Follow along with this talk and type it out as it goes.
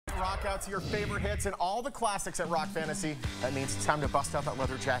rock out to your favorite hits and all the classics at Rock Fantasy. That means it's time to bust out that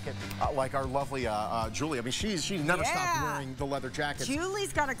leather jacket, like our lovely Julie. I mean, she never stopped wearing the leather jackets.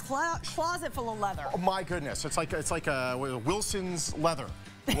 Julie's got a closet full of leather. Oh my goodness, it's like Wilson's leather.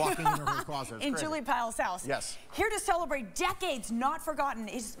 Walking into her closet. In Julie Pyle's house. Yes. Here to celebrate decades not forgotten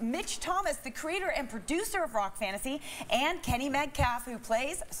is Mitch Thomas, the creator and producer of Rock Fantasy, and Kenny Metcalf, who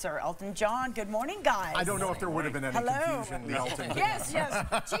plays Sir Elton John. Good morning, guys. I don't know if there would have been any confusion. The Elton. Yes.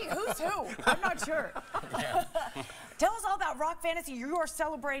 Gee, who's who? I'm not sure. Yeah. Tell us all about Rock Fantasy. You are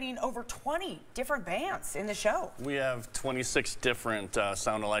celebrating over 20 different bands in the show. We have 26 different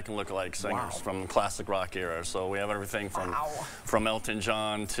sound-alike and look-alike singers from the classic rock era. So we have everything from Elton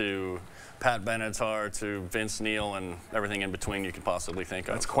John to Pat Benatar to Vince Neil and everything in between you could possibly think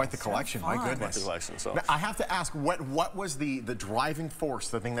of. That's quite the collection, my goodness. Quite the collection, so. Now, I have to ask, what was the driving force,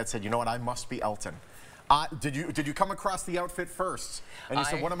 the thing that said, you know what, I must be Elton? Did you come across the outfit first? And you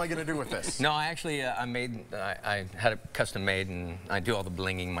said, what am I going to do with this? No, I actually, I had it custom made, and I do all the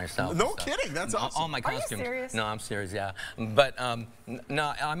blinging myself. No kidding, that's awesome. All my costumes. Are you serious? No, I'm serious, yeah. But,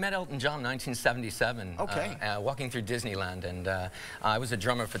 no, I met Elton John in 1977. Okay. Walking through Disneyland, and I was a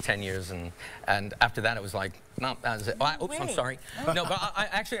drummer for 10 years, and after that it was like, no, oops, I'm sorry. No, but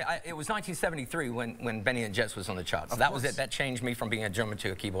it was 1973 when Benny and Jets was on the charts. That was it. That changed me from being a drummer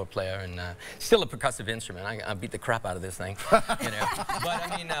to a keyboard player, and still a percussive instrument. I beat the crap out of this thing, you know.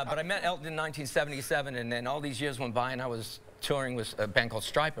 But I mean, but I met Elton in 1977, and then all these years went by, and I was touring with a band called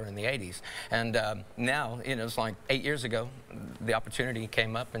Stryper in the 80s. And now, you know, it's like 8 years ago, the opportunity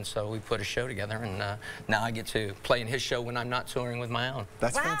came up, and so we put a show together, and now I get to play in his show when I'm not touring with my own.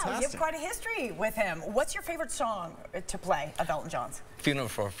 That's fantastic. fantastic. You have quite a history with him. What's your favorite song to play of Elton John's? Funeral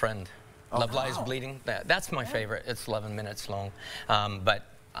for a Friend. Love Lies Bleeding. That's my favorite. It's 11 minutes long. But,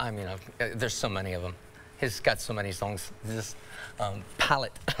 I mean, there's so many of them. He's got so many songs. Just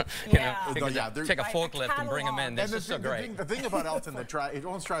palette, you know. Take a forklift and bring them in. This is so great. The thing about Elton that it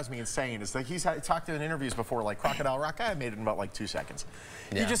almost drives me insane is that he's talked in interviews before, like Crocodile Rock. I made it in about like 2 seconds.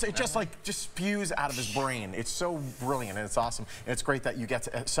 Yeah. It just spews out of his brain. It's so brilliant and it's awesome. And it's great that you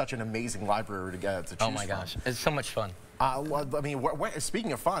get such an amazing library to choose from. Oh my gosh, it's so much fun. I mean,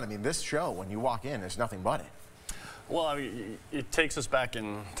 speaking of fun, I mean, this show, when you walk in, there's nothing but it. Well, I mean, it takes us back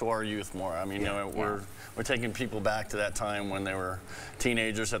into our youth more. I mean, you know, we're taking people back to that time when they were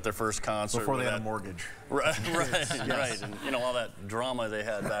teenagers at their first concert. Before they had a mortgage. Right, right. And, you know, all that drama they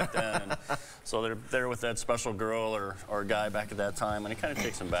had back then. And so they're there with that special girl or guy back at that time, and it kind of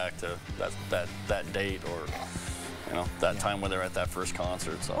takes them back to that date or, you know, that time when they're at that first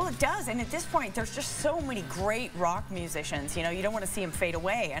concert. So. Well, it does, and at this point, there's just so many great rock musicians. You know, you don't want to see them fade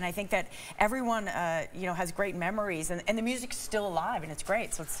away, and I think that everyone, you know, has great memories, and the music's still alive, and it's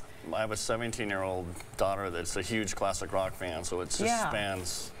great. So it's. I have a 17-year-old daughter that's a huge classic rock fan, so it just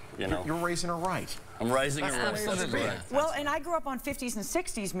spans. You know. You're raising her right. I'm raising her right. Well, and I grew up on 50s and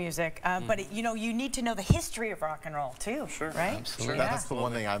 60s music, but you know, you need to know the history of rock and roll too. Sure, right? Absolutely. That's the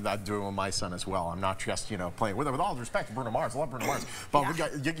one thing I'm doing with my son as well. I'm not just, you know, playing with all due respect to Bruno Mars. I love Bruno Mars, but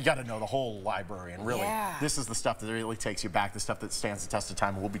you got to know the whole library, and really, this is the stuff that really takes you back. The stuff that stands the test of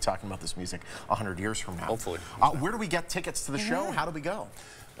time. We'll be talking about this music 100 years from now. Hopefully. Where do we get tickets to the show? How do we go?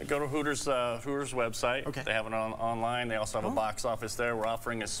 Go to Hooters website. Okay. They have it online. They also have a box office there. We're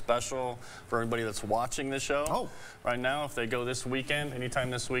offering a special for everybody that's watching the show. Right now, if they go this weekend, anytime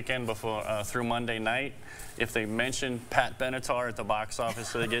this weekend before through Monday night, if they mention Pat Benatar at the box office,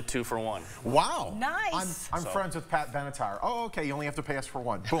 so they get 2 for 1. Wow. Nice. I'm friends with Pat Benatar. Oh, okay. You only have to pay us for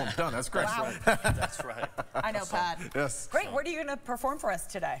 1. Boom, done. That's great. Wow. That's right. I know, Pat. Yes. Great. Where are you going to perform for us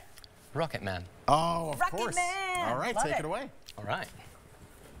today? Rocket Man. Oh, of Rocket course. Man. All right, take it away. All right.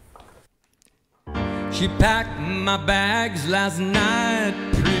 She packed my bags last night,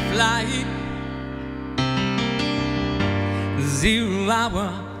 pre-flight, 0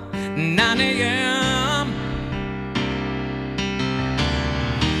 hour, 9 a.m.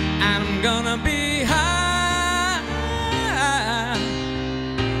 And I'm gonna be high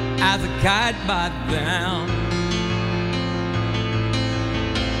as a kite by then.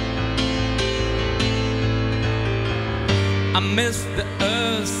 I miss the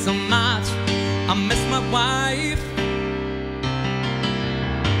earth so much, I miss my wife.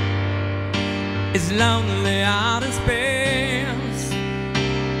 It's lonely out in space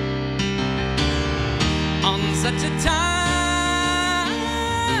on such a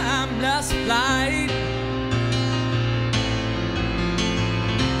timeless flight.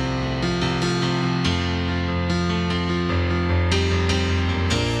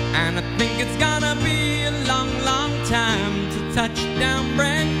 And I think it's gonna be a long, long time to touch down,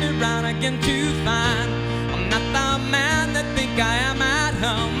 bring me round again to find I'm not the man that think I am at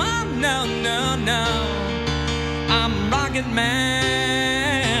home. I'm no, no, no. I'm Rocket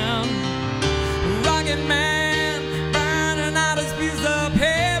Man, Rocket Man, burning out his fuse up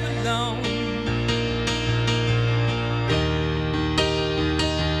heaven alone.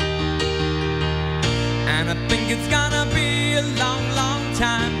 And I think it's gonna be a long, long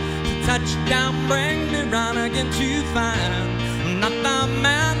time to touchdown, bring me round again to find I'm not the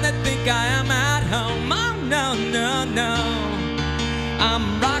man that think I am at home. Oh, no, no, no.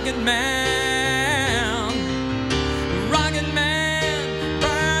 I'm Rocket Man, Rocket Man,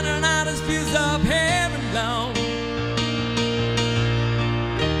 burning out his fuse up here alone.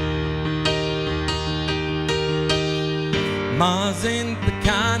 Mars ain't the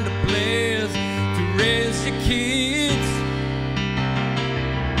kind of place to raise your kids.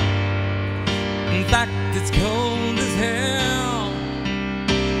 In fact, it's cold as hell,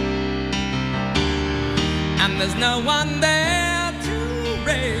 and there's no one there to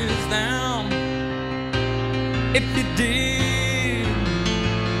raise them if you did.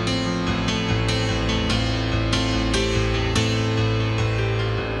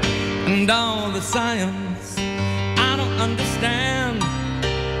 And all the science I don't understand,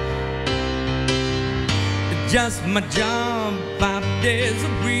 it's just my job 5 days a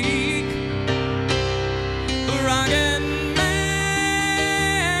week. Rocket Man,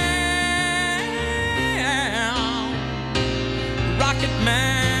 Rocket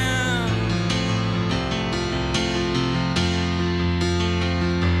Man.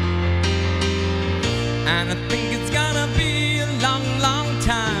 And I think it's gonna be a long, long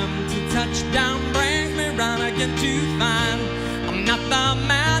time till touchdown brings me round again to find I'm not the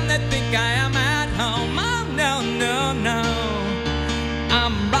man that think I am at home. Oh, no, no, no.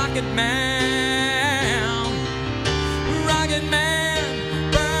 I'm Rocket Man, Rocket Man,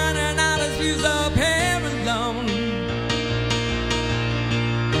 burning out his fuse up here alone.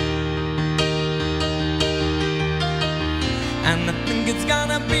 And I think it's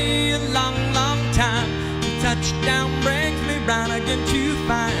gonna be a long, long time till touchdown brings me round again to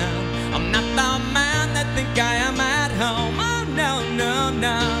find I'm not the man that think I am at home. Oh, no, no,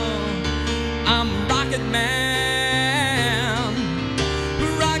 no. I'm Rocket Man,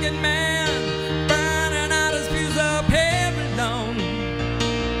 Rocket Man, burning out his fuse up here alone.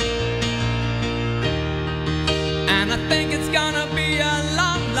 And I think it's gonna be a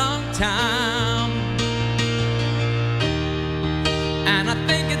long, long time. And I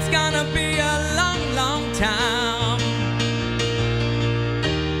think it's gonna be a long, long time.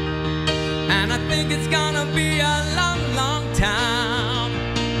 And I think it's gonna be a long, long time.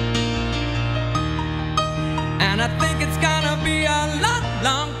 And I think it's gonna be a long,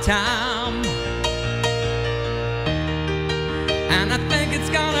 long time. And I think it's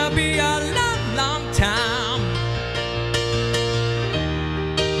gonna be a long, long time.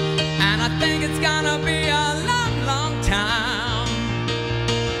 And I think it's gonna be a long, long time.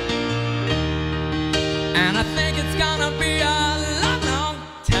 And I think it's gonna be a long, long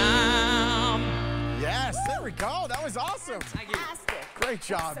time. Yes, there we go. That was awesome. Great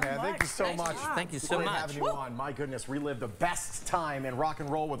job, man. Thank you so much. Thank you so Great much. having you on. My goodness, relive the best time in rock and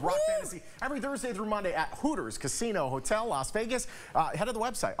roll with Rock Fantasy every Thursday through Monday at Hooters Casino Hotel, Las Vegas. Head to the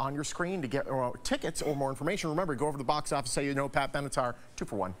website on your screen to get tickets or more information. Remember, go over to the box office, say you know Pat Benatar, 2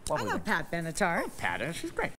 for 1. I know Pat Benatar. Pat, she's great.